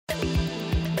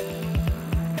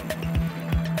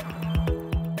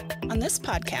On this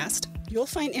podcast, you'll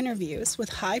find interviews with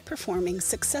high-performing,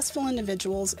 successful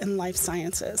individuals in life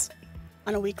sciences.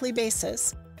 On a weekly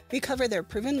basis, we cover their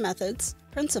proven methods,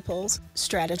 principles,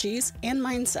 strategies, and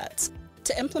mindsets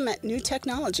to implement new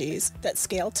technologies that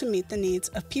scale to meet the needs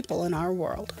of people in our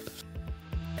world.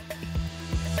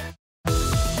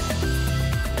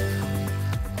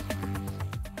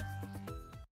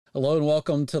 Hello and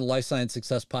welcome to the Life Science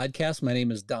Success Podcast. My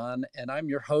name is Don and I'm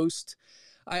your host.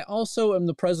 I also am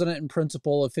the president and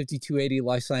principal of 5280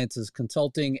 Life Sciences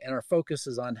Consulting, and our focus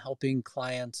is on helping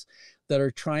clients that are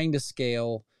trying to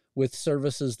scale with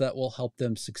services that will help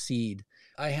them succeed.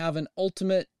 I have an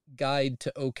ultimate guide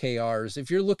to OKRs.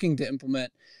 If you're looking to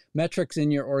implement metrics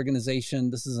in your organization,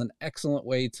 this is an excellent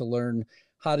way to learn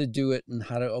how to do it and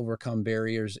how to overcome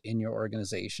barriers in your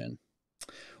organization.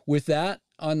 With that,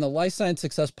 on the Life Science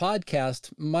Success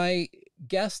Podcast, my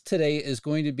guest today is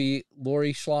going to be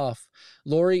Laurie Schloff.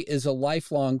 Laurie is a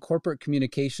lifelong corporate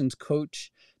communications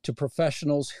coach to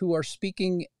professionals who are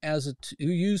who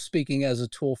use speaking as a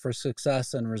tool for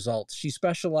success and results. She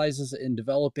specializes in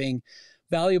developing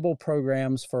valuable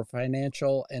programs for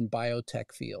financial and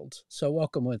biotech fields. So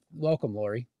welcome,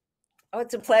 Laurie. Oh,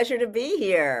 it's a pleasure to be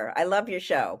here. I love your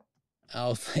show.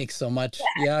 Oh, thanks so much.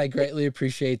 Yeah, I greatly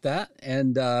appreciate that.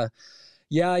 And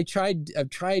I've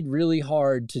tried really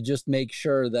hard to just make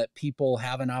sure that people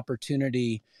have an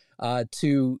opportunity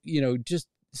to, just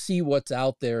see what's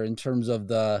out there in terms of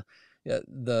the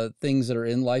things that are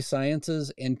in life sciences,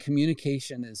 and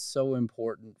communication is so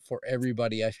important for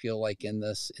everybody, I feel like, in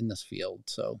this field.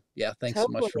 So yeah, thanks so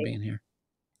much for being here.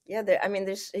 Yeah,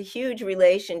 there's a huge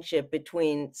relationship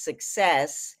between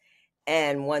success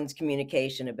and one's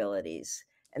communication abilities.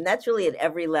 And that's really at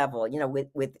every level,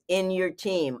 within your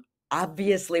team,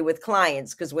 obviously with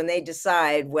clients, because when they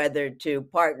decide whether to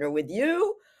partner with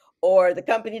you or the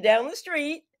company down the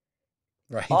street,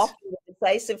 right, often the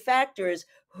decisive factors,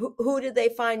 who do they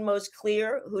find most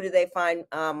clear? Who do they find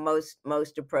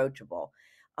most approachable?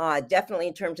 Definitely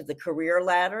in terms of the career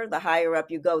ladder, the higher up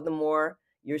you go, the more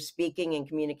your speaking and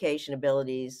communication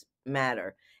abilities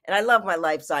matter. And I love my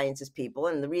life sciences people,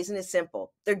 and the reason is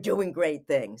simple. They're doing great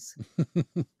things.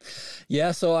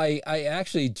 Yeah, so I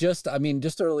actually just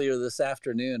earlier this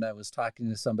afternoon, I was talking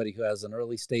to somebody who has an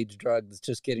early stage drug that's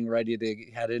just getting ready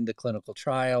to head into clinical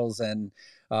trials. And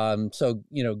so,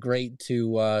 great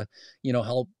to,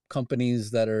 help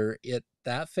companies that are at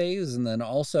that phase. And then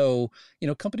also,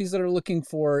 companies that are looking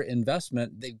for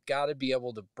investment, they've got to be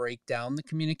able to break down the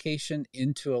communication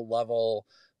into a level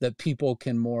that people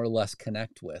can more or less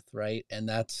connect with, right? And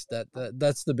that's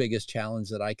the biggest challenge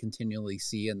that I continually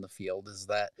see in the field, is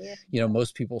that,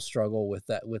 most people struggle with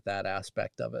that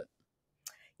aspect of it.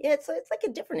 Yeah, it's like a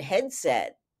different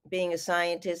headset, being a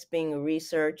scientist, being a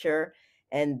researcher,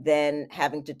 and then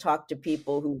having to talk to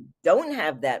people who don't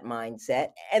have that mindset,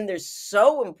 and they're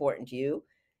so important to you.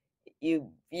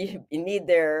 You need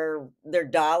their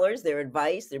dollars, their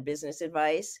advice, their business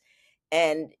advice,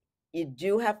 and you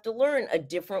do have to learn a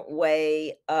different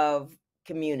way of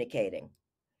communicating.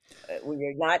 When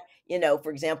you're not,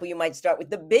 for example, you might start with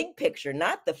the big picture,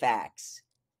 not the facts.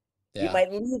 Yeah. You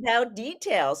might leave out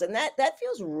details, and that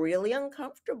feels really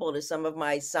uncomfortable to some of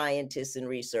my scientists and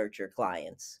researcher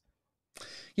clients.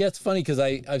 Yeah, it's funny because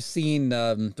I've seen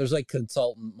there's like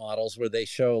consultant models where they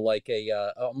show like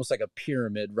almost like a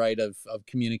pyramid, right, of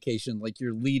communication. Like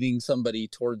you're leading somebody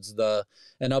towards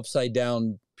an upside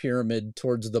down pyramid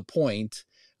towards the point,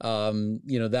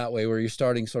 that way, where you're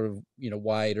starting sort of,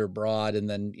 wide or broad, and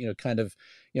then, kind of,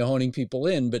 honing people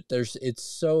in. But it's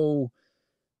so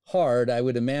hard, I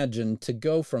would imagine, to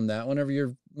go from that whenever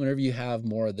you have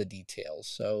more of the details.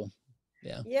 So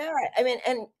yeah. Yeah, I mean,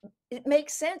 and it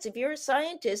makes sense. If you're a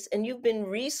scientist and you've been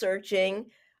researching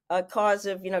a cause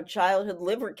of, childhood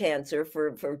liver cancer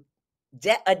for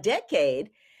a decade,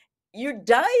 you're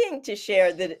dying to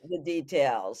share the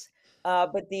details.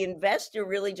 But the investor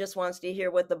really just wants to hear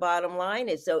what the bottom line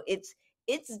is. So it's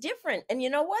different. And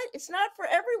you know what? It's not for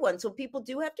everyone. So people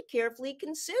do have to carefully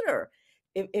consider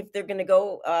if they're going to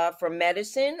go from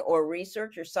medicine or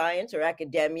research or science or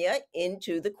academia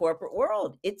into the corporate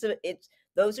world.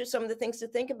 Those are some of the things to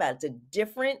think about. It's a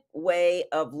different way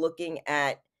of looking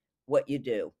at what you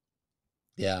do.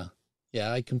 Yeah.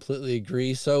 Yeah, I completely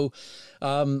agree. So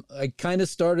I kind of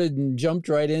started and jumped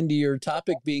right into your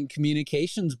topic being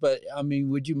communications, but I mean,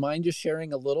 would you mind just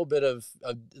sharing a little bit of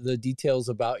the details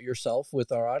about yourself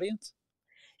with our audience?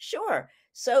 Sure.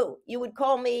 So you would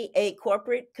call me a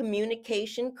corporate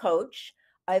communication coach.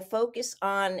 I focus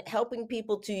on helping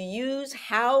people to use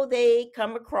how they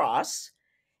come across.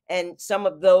 And some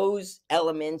of those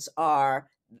elements are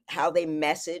how they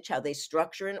message, how they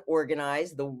structure and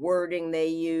organize, the wording they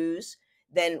use,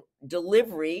 then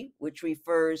delivery, which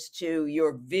refers to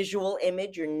your visual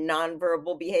image, your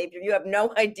nonverbal behavior. You have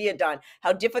no idea, Don,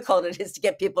 how difficult it is to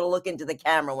get people to look into the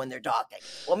camera when they're talking.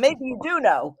 Well, maybe you do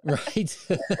know. Right.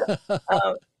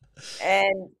 Um,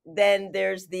 and then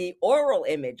there's the oral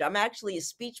image. I'm actually a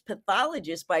speech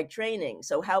pathologist by training.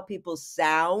 So how people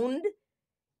sound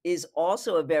is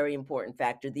also a very important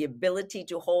factor, the ability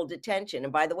to hold attention.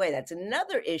 And by the way, that's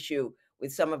another issue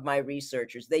with some of my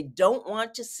researchers. They don't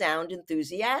want to sound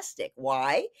enthusiastic.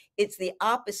 Why? It's the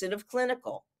opposite of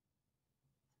clinical.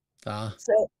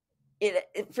 So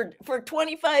for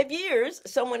 25 years,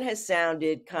 someone has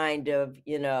sounded kind of,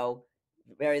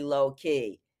 very low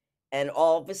key. And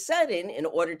all of a sudden, in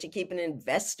order to keep an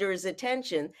investor's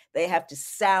attention, they have to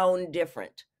sound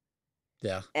different.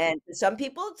 Yeah. And for some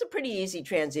people, it's a pretty easy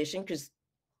transition because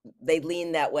they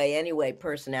lean that way anyway,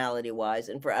 personality wise.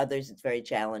 And for others, it's very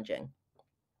challenging.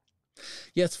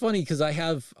 Yeah, it's funny because I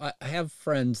have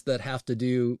friends that have to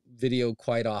do video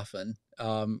quite often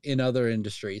in other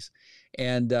industries,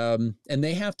 and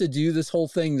they have to do this whole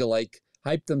thing to like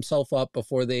hype themselves up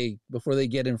before they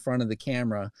get in front of the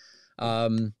camera.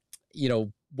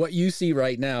 What you see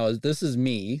right now is this is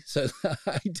me. So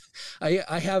I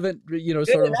haven't,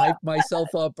 sort of hyped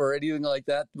myself up or anything like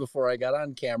that before I got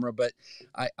on camera, but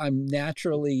I'm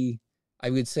naturally, I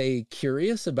would say,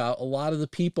 curious about a lot of the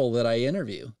people that I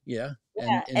interview. Yeah.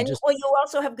 Yeah. And you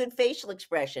also have good facial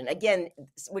expression, again,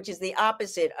 which is the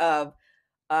opposite of,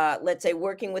 let's say,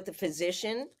 working with a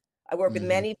physician. I work with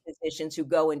many physicians who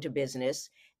go into business,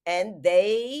 and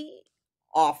they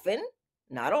often,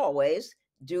 not always,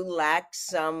 do lack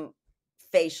some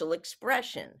facial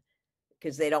expression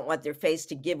because they don't want their face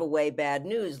to give away bad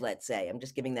news, let's say. I'm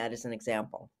just giving that as an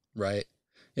example. Right.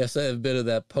 Yes, I have a bit of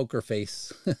that poker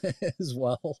face as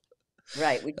well.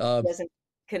 Right,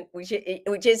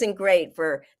 which isn't great.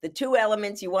 For the two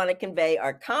elements you want to convey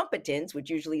are competence, which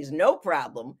usually is no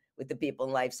problem with the people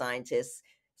in life sciences,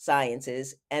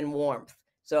 and warmth.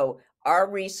 So our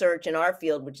research in our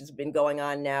field, which has been going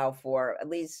on now for at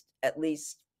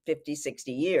least 50,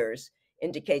 60 years,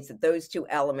 indicates that those two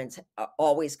elements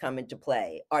always come into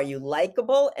play. Are you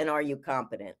likable and are you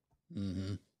competent?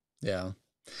 Mm-hmm. Yeah.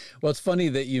 Well, it's funny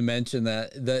that you mentioned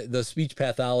that the speech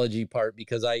pathology part,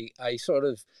 because I sort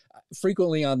of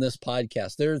frequently on this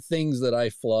podcast, there are things that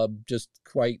I flub just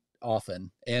quite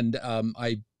often. And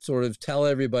I sort of tell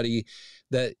everybody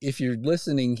that if you're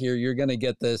listening here, you're going to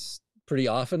get this pretty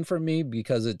often from me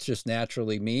because it's just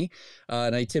naturally me.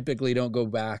 And I typically don't go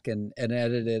back and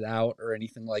edit it out or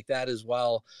anything like that as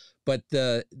well. But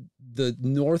the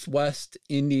Northwest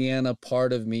Indiana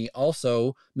part of me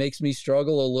also makes me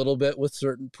struggle a little bit with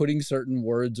putting certain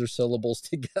words or syllables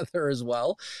together as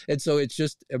well. And so it's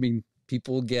just, I mean,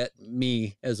 people get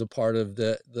me as a part of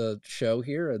the show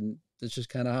here, and it's just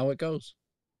kind of how it goes.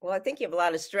 Well, I think you have a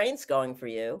lot of strengths going for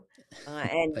you.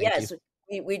 And yes,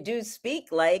 we do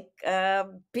speak like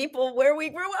people where we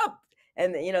grew up.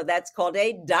 And, that's called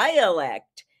a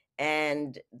dialect.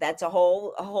 And that's a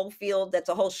whole field, that's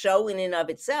a whole show in and of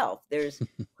itself. There's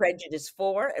prejudice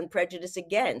for and prejudice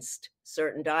against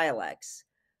certain dialects.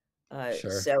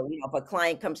 Sure. So, if a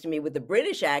client comes to me with a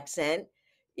British accent,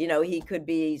 he could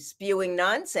be spewing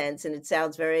nonsense and it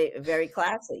sounds very, very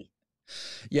classy.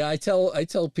 Yeah, I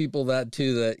tell people that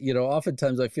too, that,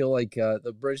 oftentimes I feel like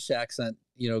the British accent,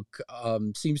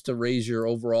 seems to raise your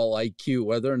overall IQ,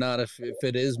 whether or not if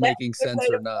it is making sense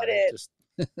or not.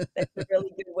 That's a really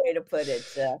good way to put it.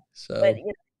 But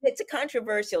it's a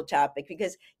controversial topic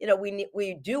because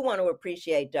we do want to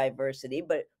appreciate diversity,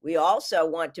 but we also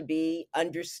want to be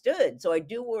understood. So I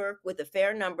do work with a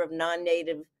fair number of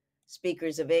non-native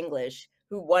speakers of English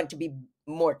who want to be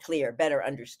more clear, better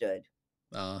understood.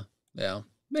 Yeah,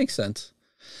 makes sense.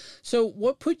 So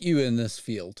what put you in this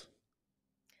field?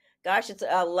 Gosh, it's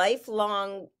a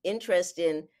lifelong interest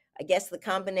in, I guess, the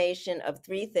combination of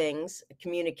three things: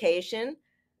 communication,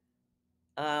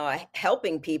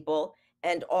 helping people,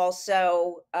 and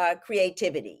also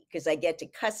creativity, because I get to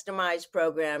customize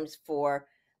programs for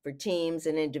teams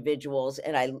and individuals,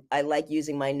 and I like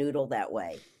using my noodle that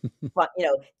way. But,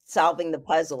 solving the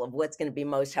puzzle of what's going to be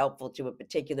most helpful to a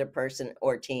particular person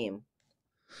or team.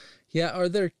 Yeah. Are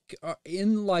there,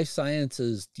 in life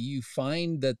sciences, do you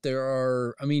find that there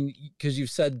are, I mean, because you've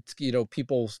said,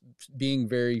 people being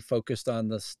very focused on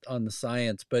the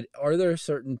science, but are there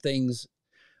certain things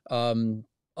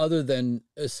other than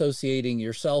associating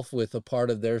yourself with a part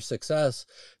of their success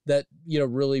that,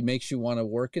 really makes you want to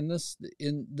work in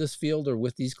this field or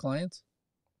with these clients?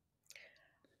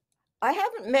 I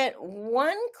haven't met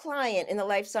one client in the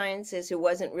life sciences who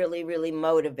wasn't really, really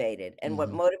motivated, and what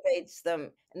Hmm. motivates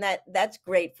them, and that's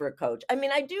great for a coach. I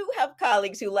mean, I do have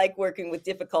colleagues who like working with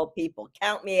difficult people.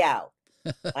 Count me out.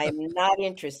 I'm not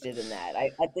interested in that.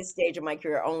 I, at this stage of my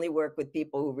career, only work with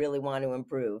people who really want to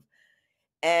improve.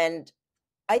 And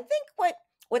I think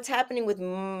what's happening with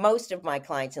most of my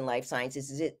clients in life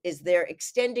sciences is they're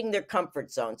extending their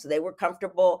comfort zone. So they were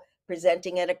comfortable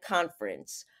presenting at a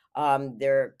conference.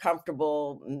 They're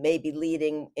comfortable maybe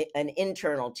leading an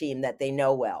internal team that they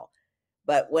know well.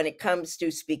 But when it comes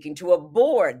to speaking to a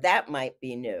board, that might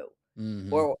be new.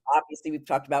 Hmm. Or obviously, we've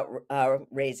talked about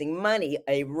raising money,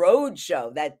 a road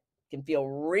show that can feel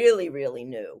really, really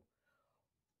new.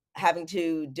 Having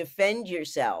to defend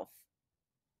yourself,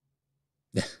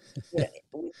 you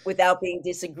know, without being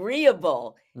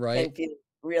disagreeable Right. can feel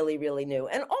really, really new.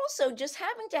 And also just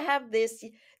having to have this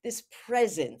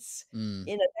presence, Mm.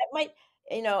 that might,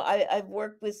 I've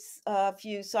worked with a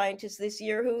few scientists this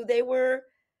year who they were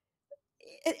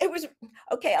it was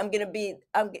okay.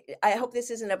 I hope this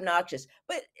isn't obnoxious,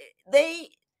 but they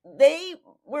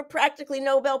were practically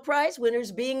Nobel Prize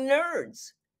winners being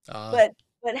nerds. Ah,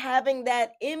 But having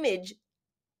that image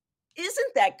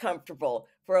isn't that comfortable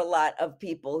for a lot of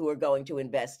people who are going to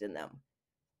invest in them.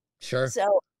 sure.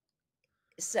 So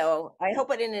so I hope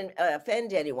I didn't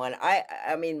offend anyone.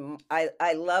 I mean,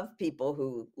 I love people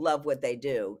who love what they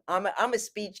do. I'm a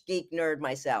speech geek nerd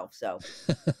myself, so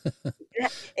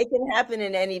it can happen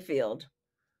in any field.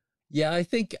 Yeah, I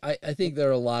think there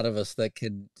are a lot of us that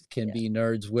can Yeah. be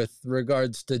nerds with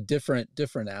regards to different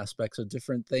aspects of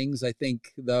different things. I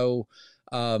think though,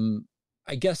 um,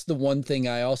 I guess the one thing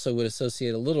I also would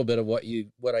associate a little bit of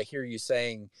what I hear you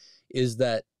saying is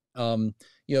that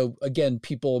again,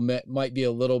 people might be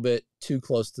a little bit too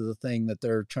close to the thing that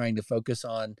they're trying to focus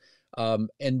on,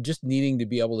 and just needing to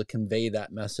be able to convey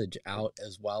that message out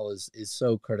as well is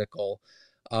so critical.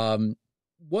 Um,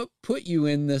 what put you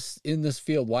in this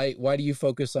field? Why do you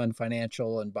focus on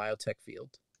financial and biotech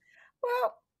field?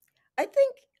 Well, I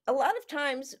think a lot of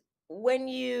times when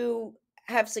you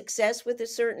have success with a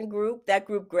certain group, that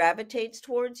group gravitates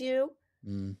towards you.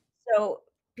 Mm, So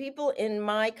people in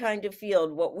my kind of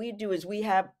field, what we do is we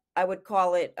have, I would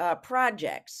call it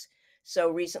projects. So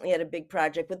recently I had a big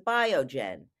project with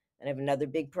Biogen, and I have another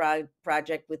big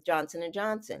project with Johnson and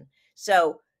Johnson.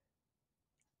 So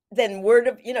then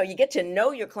you get to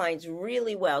know your clients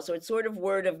really well. So it's sort of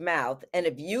word of mouth. And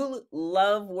if you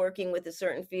love working with a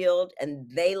certain field and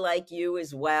they like you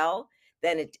as well,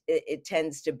 then it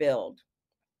tends to build.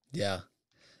 yeah.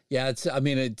 Yeah, I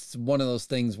mean, it's one of those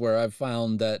things where I've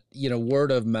found that,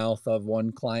 word of mouth of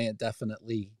one client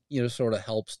definitely, sort of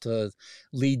helps to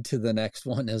lead to the next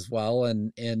one as well.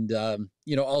 And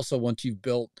also once you've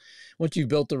built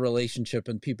the relationship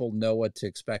and people know what to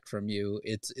expect from you,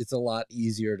 it's a lot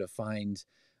easier to find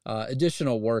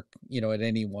additional work, at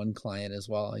any one client as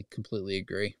well. I completely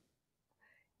agree.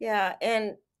 Yeah,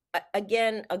 and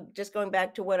again, just going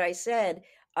back to what I said,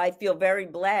 I feel very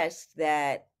blessed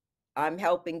that I'm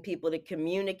helping people to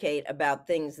communicate about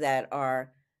things that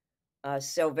are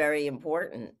so very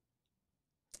important.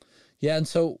 Yeah. And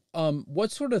so,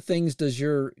 what sort of things does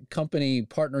your company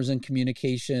Partners in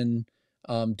Communication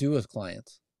do with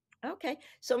clients? Okay,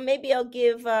 so maybe I'll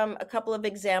give a couple of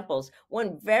examples.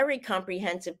 One very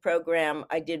comprehensive program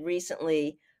I did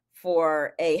recently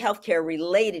for a healthcare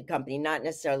related company, not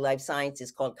necessarily life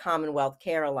sciences, called Commonwealth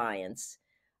Care Alliance.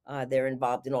 They're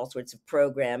involved in all sorts of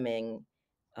programming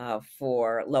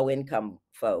for low income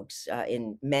folks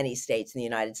in many states in the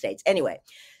United States. Anyway,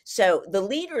 so the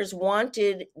leaders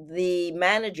wanted the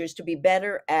managers to be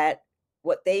better at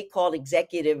what they called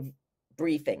executive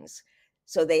briefings.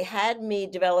 So they had me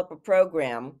develop a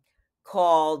program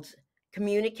called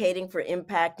Communicating for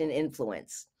Impact and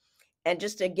Influence. And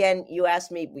just again, you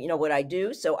asked me, what I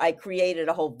do. So I created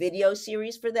a whole video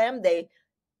series for them. They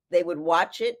would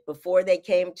watch it before they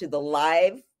came to the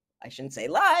live, I shouldn't say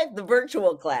live, the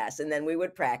virtual class, and then we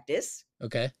would practice.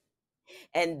 Okay.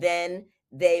 And then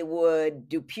they would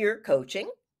do peer coaching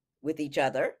with each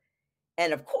other.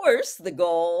 And of course, the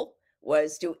goal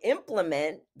was to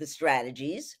implement the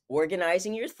strategies,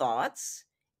 organizing your thoughts,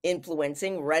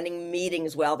 influencing, running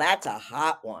meetings. Well, that's a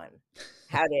hot one.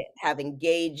 How to have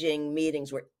engaging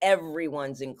meetings where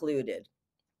everyone's included.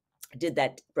 I did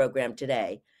that program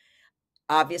today.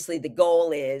 Obviously, the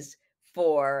goal is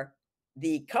for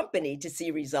the company to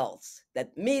see results,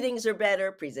 that meetings are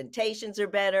better, presentations are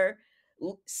better,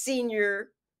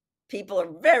 senior people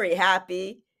are very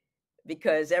happy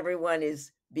because everyone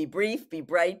is be brief, be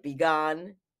bright, be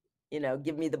gone,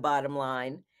 give me the bottom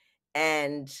line.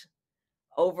 And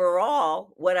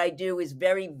overall, what I do is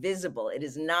very visible. It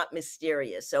is not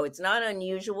mysterious. So it's not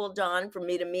unusual, Don, for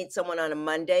me to meet someone on a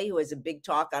Monday who has a big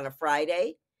talk on a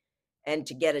Friday and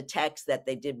to get a text that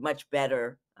they did much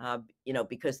better,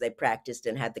 because they practiced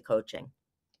and had the coaching.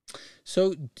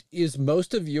 So is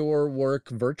most of your work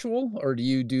virtual, or do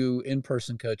you do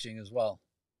in-person coaching as well?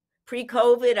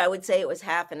 Pre-COVID, I would say it was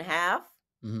half and half.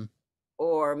 Mm-hmm.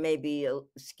 Or maybe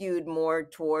skewed more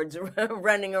towards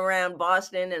running around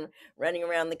Boston and running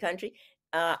around the country.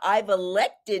 I've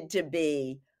elected to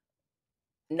be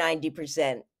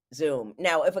 90% Zoom.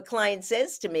 Now, if a client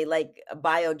says to me, like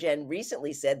Biogen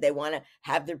recently said, they want to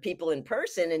have their people in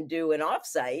person and do an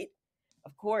offsite,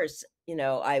 of course,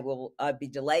 I'd be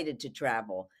delighted to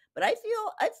travel. But I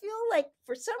feel like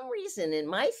for some reason in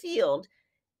my field,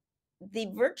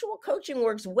 the virtual coaching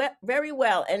works very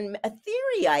well. And a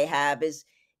theory I have is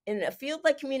in a field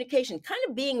like communication, kind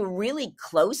of being really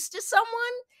close to someone,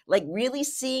 like really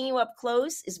seeing you up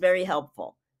close is very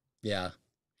helpful. Yeah.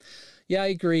 Yeah, I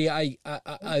agree.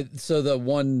 So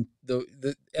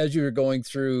as you were going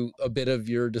through a bit of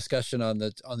your discussion on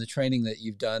the training that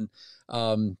you've done,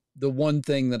 the one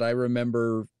thing that I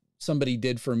remember somebody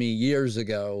did for me years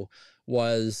ago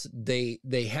was they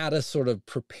had us sort of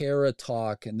prepare a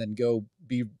talk and then go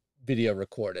be video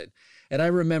recorded. And I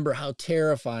remember how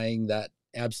terrifying that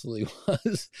absolutely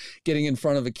was, getting in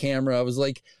front of a camera. I was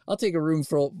like, I'll take a room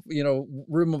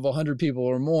of 100 people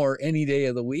or more any day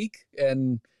of the week.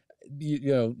 And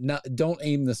don't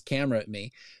aim this camera at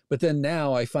me. But then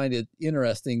now I find it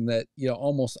interesting that,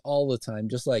 almost all the time,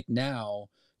 just like now,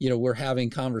 we're having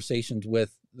conversations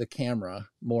with the camera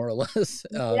more or less.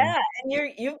 Yeah,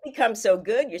 and you've become so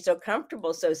good. You're so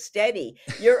comfortable, so steady.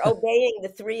 You're obeying the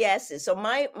 3 S's. So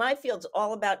my field's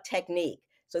all about technique.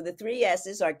 So the 3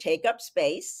 S's are take up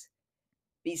space,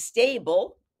 be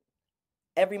stable,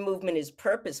 every movement is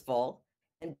purposeful,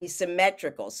 and be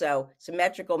symmetrical. So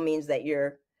symmetrical means that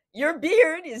your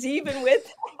beard is even with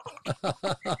the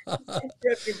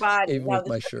center of your body. Even Now, with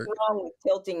there's my nothing shirt. wrong with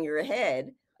tilting your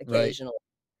head occasionally,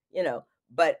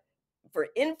 but for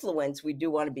influence, we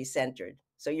do want to be centered.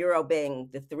 So you're obeying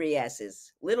the 3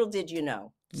 S's. Little did you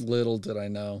know. Little did I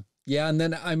know. Yeah. And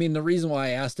then, I mean, the reason why I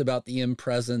asked about the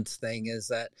in-presence thing is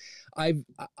that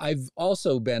I've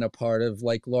also been a part of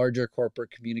like larger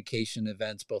corporate communication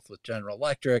events, both with General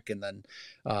Electric and then,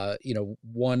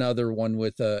 one other one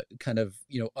with a kind of,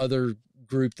 other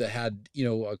group that had,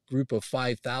 a group of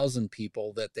 5,000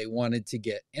 people that they wanted to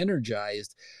get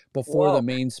energized before Whoa. the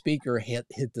main speaker hit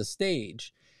the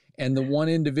stage. And the one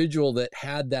individual that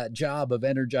had that job of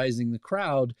energizing the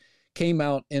crowd came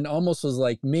out and almost was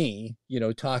like me,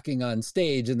 talking on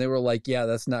stage, and they were like, yeah,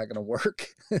 that's not going to work.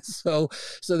 so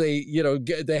they,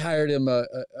 they hired him a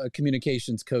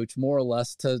communications coach, more or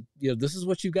less, to, this is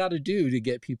what you got to do to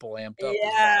get people amped up as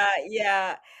well.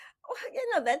 Yeah.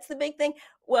 Well, that's the big thing.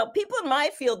 Well, people in my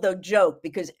field, though, joke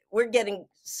because we're getting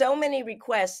so many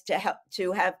requests to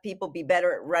have people be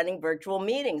better at running virtual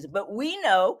meetings. But we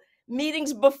know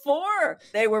meetings before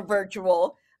they were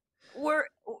virtual were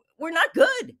not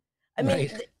good. I mean, Right.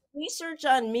 the research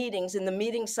on meetings in the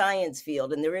meeting science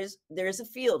field, and there is a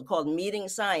field called meeting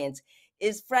science,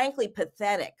 is frankly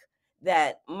pathetic.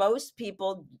 That most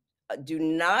people do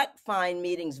not find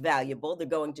meetings valuable. They're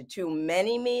going to too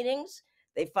many meetings.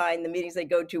 They find the meetings they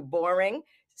go to boring.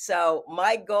 So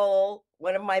my goal,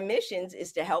 one of my missions,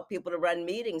 is to help people to run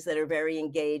meetings that are very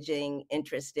engaging,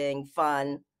 interesting,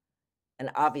 fun,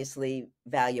 and obviously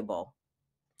valuable.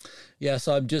 Yeah,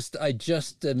 so I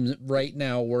just am right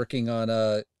now working on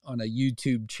a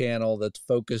YouTube channel that's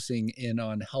focusing in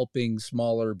on helping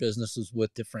smaller businesses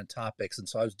with different topics. And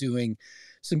so I was doing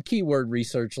some keyword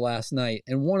research last night,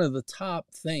 and one of the top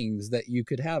things that you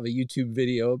could have a YouTube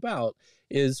video about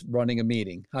is running a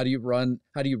meeting. How do you run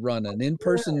an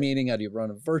in-person meeting? How do you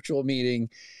run a virtual meeting?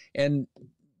 And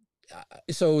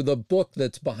so the book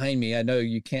that's behind me, I know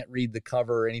you can't read the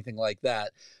cover or anything like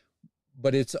that,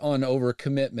 but it's on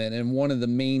overcommitment. And one of the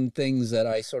main things that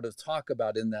I sort of talk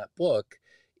about in that book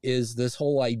is this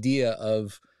whole idea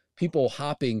of people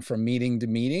hopping from meeting to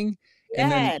meeting.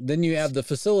 And then you have the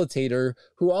facilitator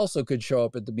who also could show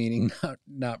up at the meeting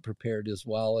not prepared as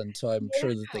well. And so I'm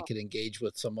sure that they could engage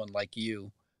with someone like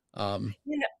you. I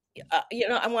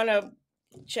want to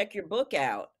check your book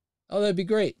out. Oh, that'd be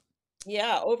great.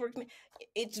 Yeah,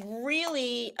 it's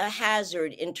really a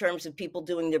hazard in terms of people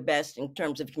doing their best in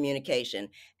terms of communication.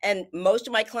 And most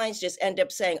of my clients just end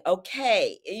up saying,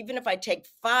 okay, even if I take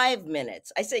 5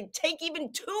 minutes, I say, take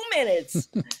even 2 minutes.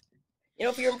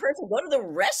 If you're in person, go to the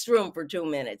restroom for 2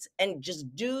 minutes and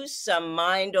just do some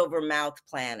mind over mouth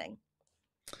planning.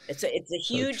 It's a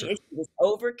huge issue with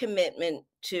overcommitment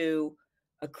to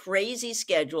a crazy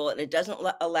schedule, and it doesn't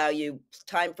allow you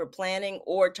time for planning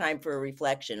or time for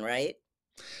reflection, right?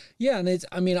 Yeah, and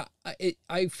I mean,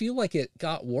 I feel like it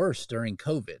got worse during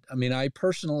COVID. I mean, I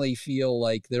personally feel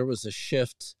like there was a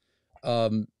shift,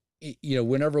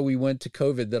 whenever we went to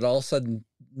COVID, that all of a sudden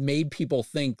made people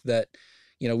think that,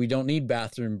 we don't need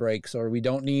bathroom breaks, or we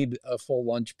don't need a full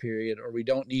lunch period, or we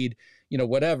don't need,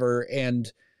 whatever.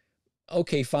 And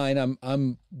okay, fine.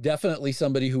 I'm definitely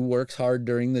somebody who works hard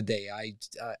during the day.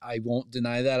 I won't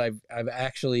deny that. I've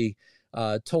actually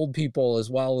told people as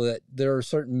well that there are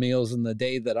certain meals in the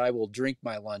day that I will drink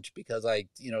my lunch, because I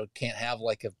can't have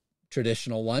like a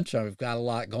traditional lunch. I've got a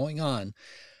lot going on.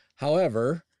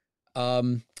 However,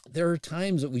 there are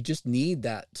times that we just need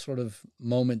that sort of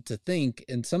moment to think.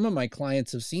 And some of my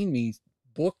clients have seen me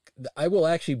I will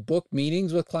actually book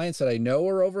meetings with clients that I know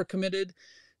are overcommitted,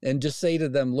 and just say to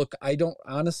them, look, I don't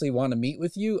honestly want to meet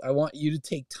with you. I want you to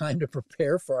take time to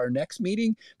prepare for our next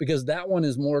meeting, because that one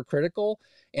is more critical.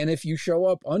 And if you show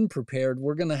up unprepared,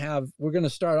 we're going to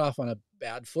start off on a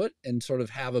bad foot and sort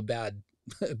of have a bad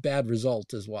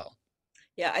result as well.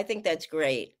 Yeah, I think that's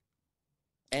great.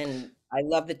 And I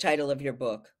love the title of your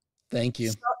book. Thank you.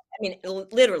 So, I mean,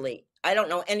 literally, I don't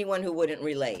know anyone who wouldn't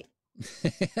relate.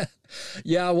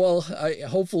 Yeah, well,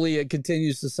 hopefully it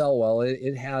continues to sell well.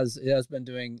 It has been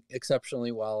doing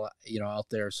exceptionally well, out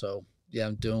there. So yeah,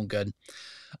 I'm doing good.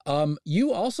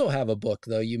 You also have a book,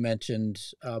 though, you mentioned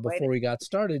before we got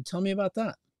started. Tell me about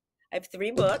that. I have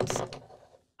 3 books.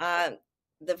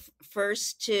 The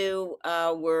first 2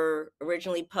 were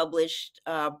originally published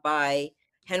by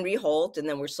Henry Holt, and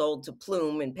then were sold to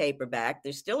Plume in paperback.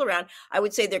 They're still around. I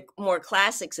would say they're more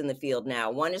classics in the field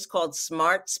now. One is called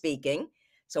Smart Speaking.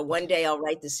 So one day I'll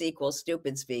write the sequel,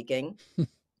 Stupid Speaking,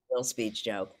 little speech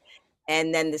joke.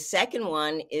 And then the second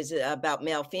one is about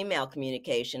male-female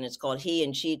communication. It's called He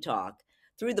and She Talk.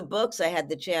 Through the books, I had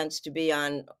the chance to be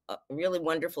on really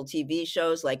wonderful TV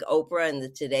shows like Oprah and the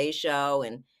Today Show,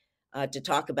 and to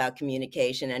talk about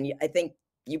communication. And I think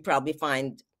you probably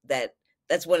find that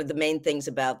that's one of the main things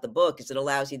about the book, is it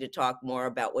allows you to talk more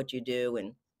about what you do and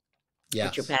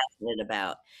what you're Yes. passionate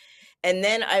about. And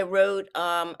then I wrote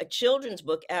a children's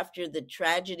book after the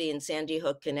tragedy in Sandy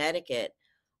Hook, Connecticut.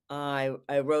 I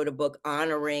wrote a book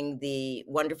honoring the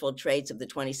wonderful traits of the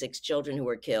 26 children who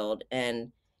were killed,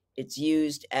 and it's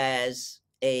used as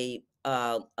a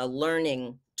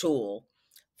learning tool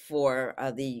for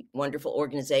the wonderful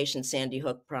organization Sandy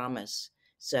Hook Promise.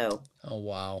 So, Oh,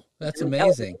 wow. That's that was a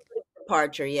amazing. big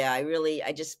departure. Yeah,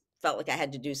 I just felt like I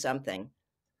had to do something.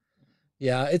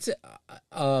 Yeah, it's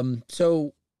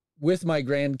so with my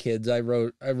grandkids, I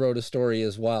wrote a story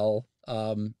as well.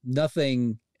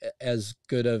 Nothing as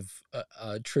good of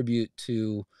a tribute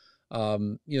to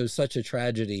such a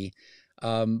tragedy.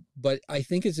 But I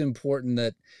think it's important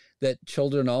that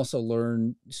children also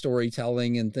learn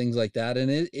storytelling and things like that.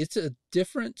 And it's a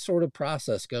different sort of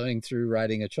process going through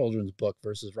writing a children's book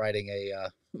versus writing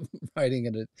writing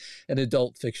an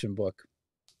adult fiction book.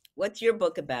 What's your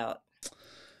book about?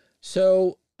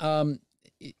 So,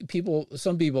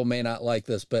 some people may not like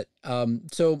this, but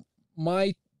so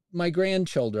my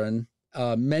grandchildren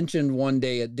mentioned one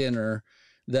day at dinner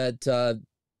that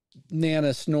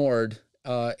Nana snored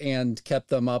and kept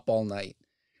them up all night,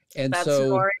 and About so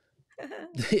snoring?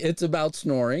 it's about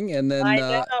snoring. And I then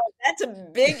know, that's a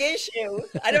big issue.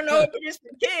 I don't know if it is for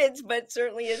kids, but it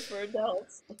certainly is for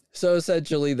adults. so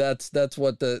essentially that's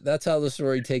how the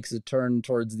story takes a turn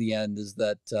towards the end, is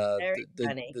that Very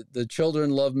funny. the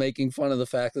children love making fun of the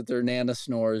fact that their Nana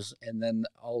snores, and then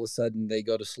all of a sudden they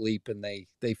go to sleep and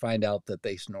they find out that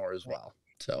they snore as well.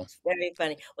 So It's very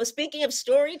funny. Well, speaking of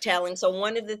storytelling, so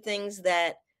one of the things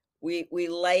that we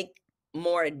like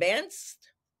more advanced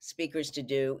speakers to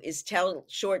do is tell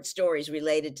short stories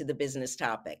related to the business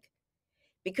topic,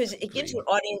 because it gives agreed.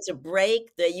 the audience a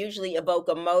break. They usually evoke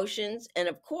emotions, and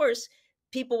of course,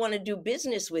 people want to do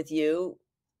business with you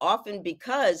often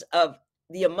because of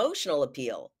the emotional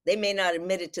appeal. They may not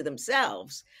admit it to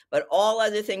themselves, but all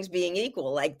other things being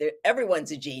equal, like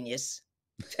everyone's a genius.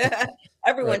 Right.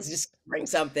 Everyone's discovering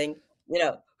something.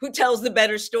 Who tells the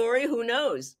better story? Who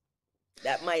knows?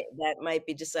 That might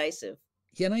be decisive.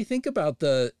 Yeah, and I think about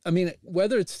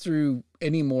whether it's through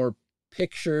any more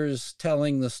pictures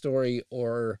telling the story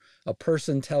or a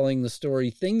person telling the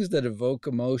story, things that evoke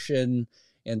emotion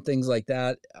and things like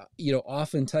that,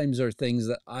 oftentimes are things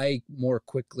that I more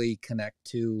quickly connect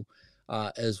to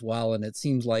as well. And it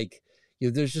seems like,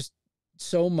 there's just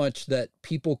so much that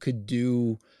people could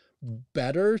do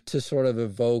better to sort of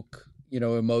evoke,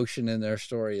 emotion in their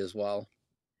story as well.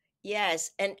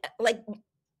 Yes, and like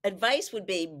advice would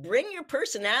be bring your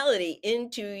personality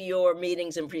into your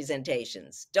meetings and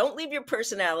presentations. Don't leave your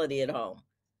personality at home.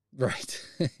 Right.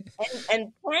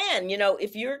 And plan,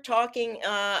 if you're talking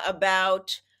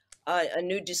about a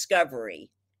new discovery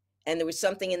and there was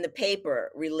something in the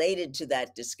paper related to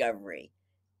that discovery,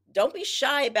 don't be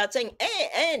shy about saying, hey,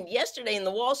 and yesterday in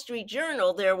the Wall Street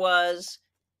Journal, there was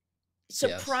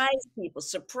Yes. surprise people,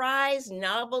 surprise,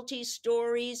 novelty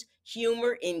stories,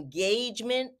 humor,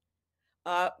 engagement.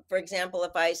 For example,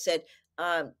 if I said,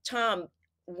 Tom,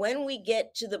 when we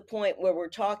get to the point where we're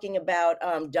talking about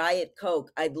Diet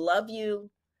Coke, I'd love you.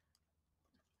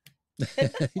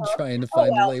 Trying to Oh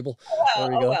find the well, label. oh well, There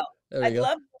we oh go. well. There you I'd go.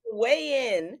 love you to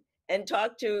weigh in and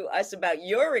talk to us about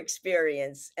your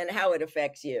experience and how it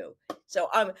affects you. So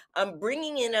I'm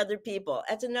bringing in other people.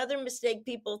 That's another mistake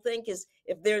people think is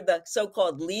if they're the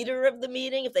so-called leader of the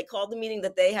meeting, if they call the meeting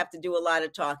that they have to do a lot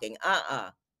of talking.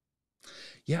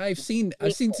 Yeah, I've seen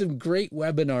some great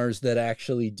webinars that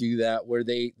actually do that, where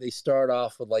they start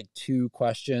off with like 2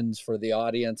 questions for the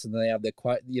audience, and then they have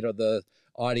the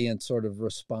audience sort of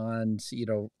responds,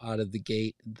 out of the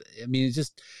gate. I mean, it's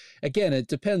just, again, it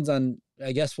depends on,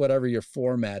 I guess, whatever your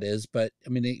format is, but I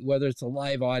mean, whether it's a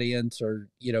live audience or,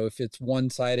 if it's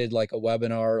one-sided like a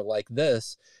webinar like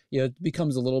this, it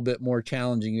becomes a little bit more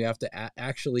challenging. You have to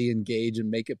actually engage and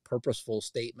make a purposeful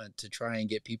statement to try and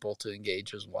get people to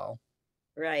engage as well.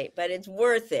 Right, but it's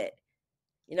worth it.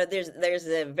 There's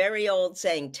a very old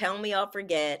saying, tell me I'll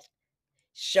forget,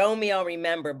 show me I'll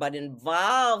remember, but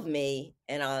involve me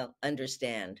and I'll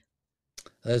understand.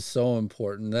 That's so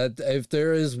important. That if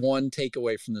there is one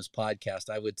takeaway from this podcast,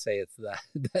 I would say it's that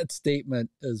that statement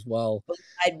as well.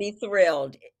 I'd be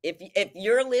thrilled if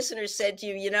your listener said to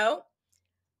you,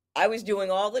 I was doing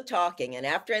all the talking, and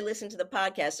after I listened to the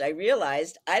podcast, I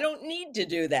realized I don't need to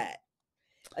do that.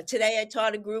 Today, I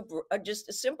taught a group just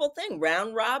a simple thing,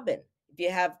 round robin. If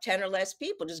you have 10 or less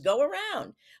people, just go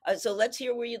around. So let's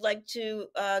hear where you'd like to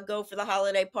go for the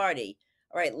holiday party.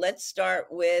 All right, let's start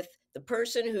with the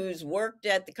person who's worked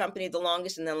at the company the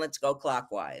longest, and then let's go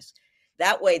clockwise.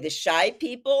 That way, the shy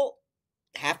people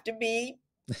have to be,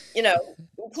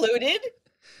 included,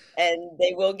 and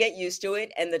they will get used to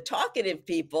it. And the talkative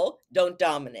people don't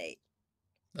dominate.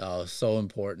 Oh, so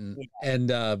important. Yeah.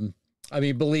 And I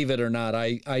mean, believe it or not,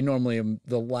 I normally am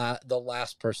the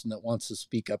last person that wants to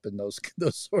speak up in those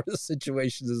those sort of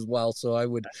situations as well. So I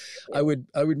would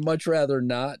much rather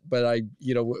not. But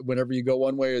whenever you go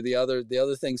one way or the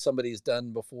other thing somebody's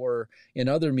done before in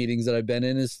other meetings that I've been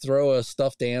in is throw a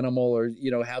stuffed animal or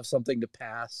have something to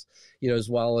pass as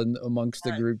well in amongst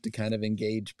the group to kind of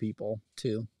engage people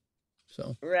too.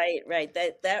 So Right.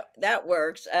 That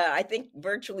works. I think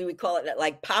virtually we call it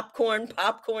like popcorn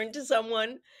to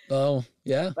someone. oh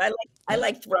yeah. I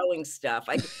like throwing stuff.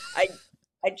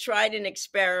 I tried an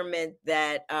experiment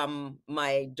that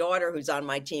my daughter, who's on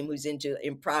my team, who's into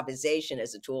improvisation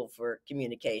as a tool for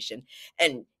communication,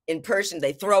 and in person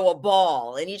they throw a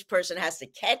ball, and each person has to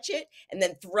catch it and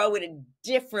then throw it a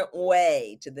different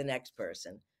way to the next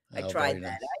person. I Oh, very tried that.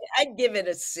 nice. I'd give it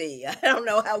a C. I don't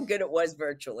know how good it was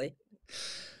virtually.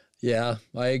 Yeah,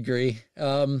 I agree.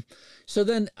 So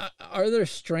then, are there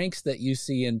strengths that you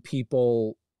see in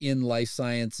people in life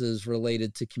sciences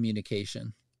related to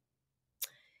communication?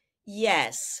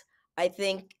 Yes, I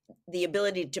think the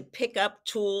ability to pick up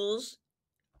tools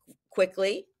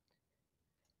quickly,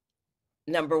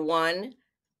 number one.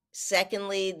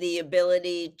 Secondly, the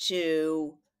ability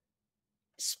to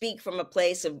speak from a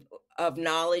place of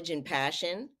knowledge and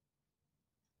passion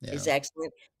is Yeah,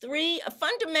 excellent. Three, a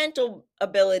fundamental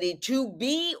ability to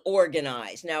be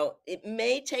organized. Now, it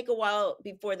may take a while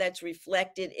before that's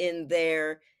reflected in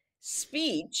their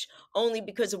speech, only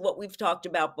because of what we've talked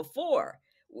about before,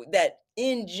 that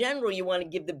in general, you want to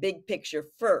give the big picture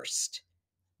first,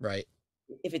 right.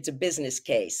 if it's a business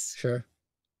case, Sure.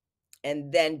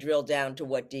 and then drill down to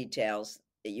what details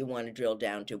that you want to drill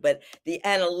down to. But the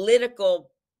analytical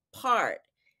part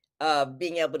of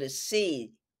being able to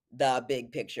see the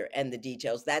big picture and the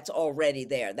details, that's already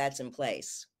there. That's in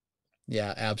place.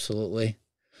 Yeah, absolutely.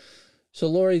 So,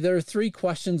 Laurie, there are 3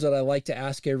 questions that I like to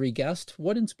ask every guest.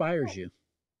 What inspires you?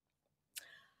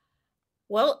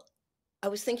 Well, I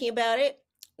was thinking about it.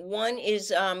 One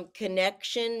is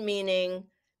connection, meaning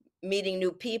meeting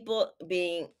new people,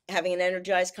 having an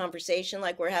energized conversation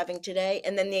like we're having today.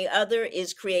 And then the other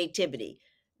is creativity,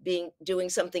 doing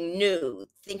something new,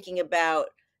 thinking about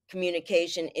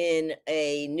communication in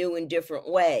a new and different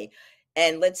way.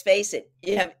 And let's face it,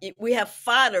 we have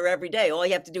fodder every day. All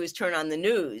you have to do is turn on the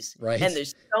news, and Right.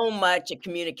 there's so much a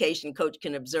communication coach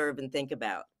can observe and think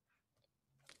about.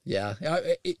 Yeah.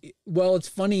 Well, it's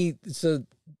funny. So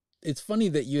it's funny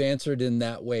that you answered in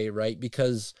that way, right?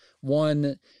 Because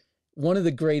one of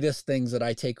the greatest things that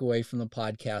I take away from the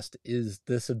podcast is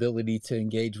this ability to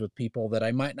engage with people that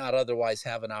I might not otherwise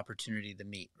have an opportunity to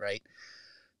meet, right?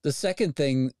 The second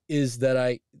thing is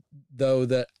that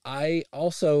I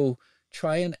also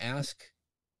try and ask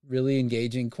really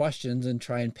engaging questions and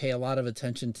try and pay a lot of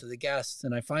attention to the guests.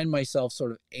 And I find myself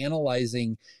sort of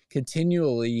analyzing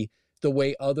continually the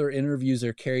way other interviews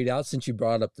are carried out. Since you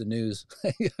brought up the news,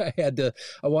 I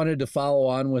wanted to follow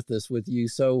on with this with you.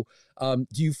 So do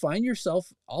you find yourself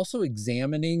also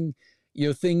examining,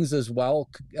 things as well,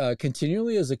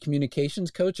 continually as a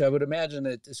communications coach? I would imagine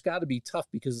that it's got to be tough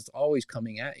because it's always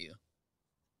coming at you.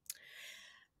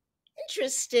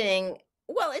 Interesting.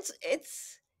 Well, it's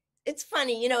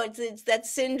funny, it's that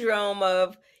syndrome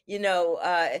of,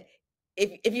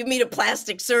 if you meet a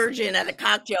plastic surgeon at a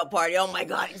cocktail party, oh my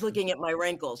God, he's looking at my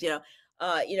wrinkles. There are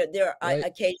Right.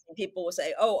 occasionally people will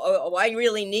say, oh, I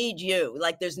really need you.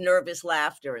 Like there's nervous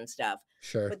laughter and stuff.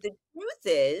 Sure. But the truth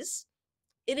is,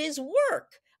 it is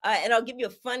work. And I'll give you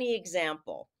a funny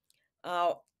example.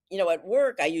 Uh, at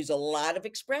work, I use a lot of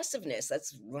expressiveness.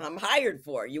 That's what I'm hired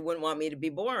for. You wouldn't want me to be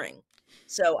boring.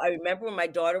 So I remember when my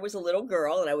daughter was a little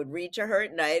girl and I would read to her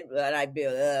at night and I'd be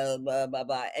blah, blah,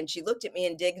 blah. And she looked at me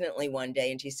indignantly one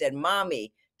day and she said,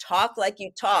 Mommy, talk like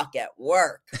you talk at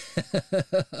work.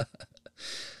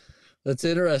 That's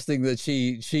interesting that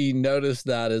she noticed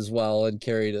that as well and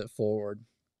carried it forward.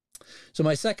 So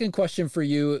my second question for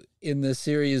you in this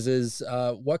series is,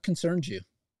 what concerns you?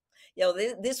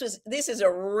 This is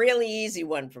a really easy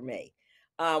one for me.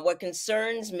 What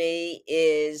concerns me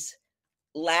is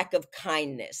lack of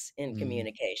kindness in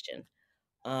communication,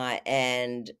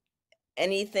 and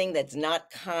anything that's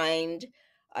not kind.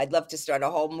 I'd love to start a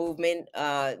whole movement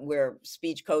where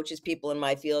speech coaches, people in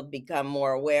my field, become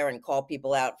more aware and call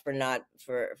people out for not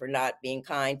being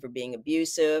kind, for being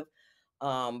abusive,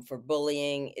 for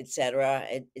bullying, etc.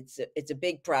 It's a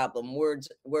big problem.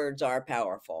 Words are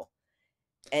powerful.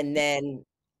 And then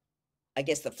I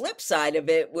guess the flip side of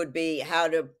it would be how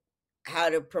to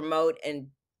promote and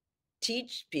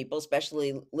teach people,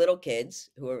 especially little kids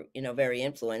who are, very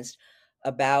influenced,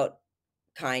 about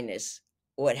kindness,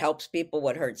 what helps people,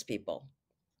 what hurts people.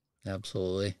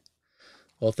 Absolutely.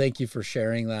 Well, thank you for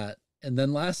sharing that. And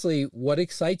then lastly, what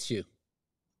excites you?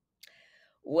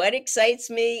 What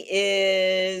excites me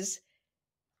is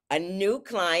a new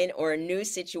client or a new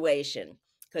situation,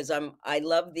 because I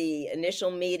love the initial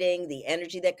meeting, the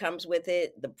energy that comes with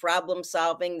it, the problem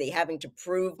solving, the having to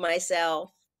prove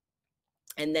myself,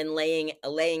 and then laying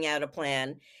out a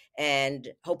plan and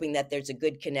hoping that there's a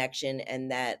good connection and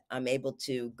that I'm able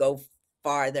to go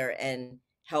farther and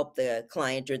help the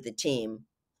client or the team.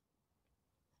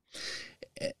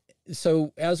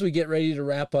 So as we get ready to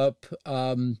wrap up,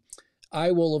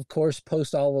 I will, of course,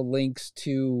 post all the links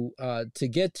to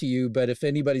get to you. But if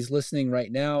anybody's listening right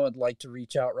now and like to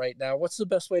reach out right now, what's the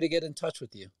best way to get in touch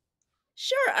with you?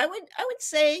 Sure, I would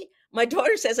say my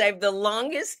daughter says I have the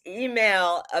longest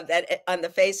email of that on the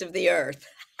face of the earth.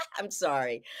 I'm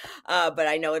sorry, but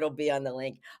I know it'll be on the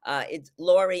link. It's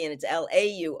Laurie, and it's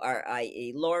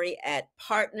Laurie, Laurie at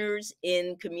Partners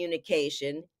in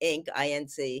Communication Inc.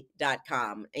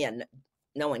 Inc.com. And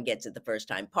no one gets it the first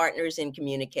time. Partners in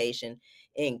Communication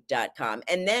Inc.com.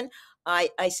 And then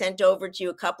I sent over to you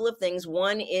a couple of things.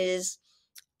 One is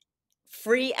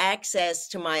free access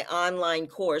to my online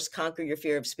course, Conquer Your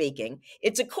Fear of Speaking.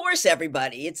 It's a course,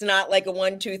 everybody. It's not like a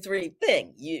 1, 2, 3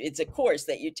 thing. It's a course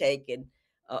that you take in,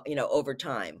 over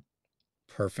time.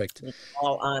 Perfect. It's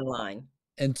all online.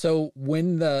 And so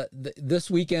when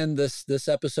this weekend, this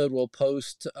episode will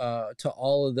post to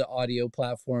all of the audio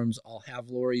platforms. I'll have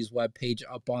Laurie's webpage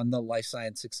up on the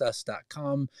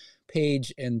lifesciencesuccess.com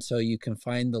page. And so you can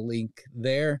find the link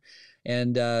there.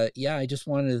 And I just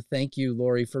wanted to thank you,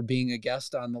 Laurie, for being a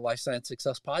guest on the Life Science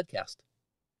Success podcast.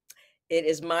 It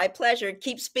is my pleasure.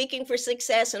 Keep speaking for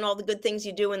success and all the good things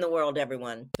you do in the world,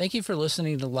 everyone. Thank you for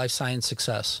listening to Life Science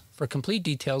Success. For complete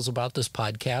details about this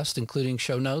podcast, including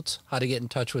show notes, how to get in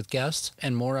touch with guests,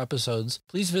 and more episodes,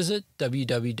 please visit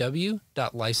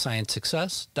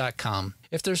www.lifesciencesuccess.com.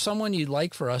 If there's someone you'd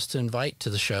like for us to invite to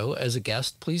the show as a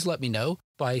guest, please let me know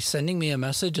by sending me a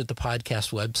message at the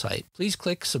podcast website. Please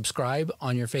click subscribe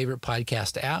on your favorite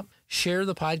podcast app, share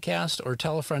the podcast, or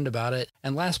tell a friend about it.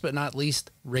 And last but not least,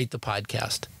 rate the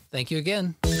podcast. Thank you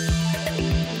again.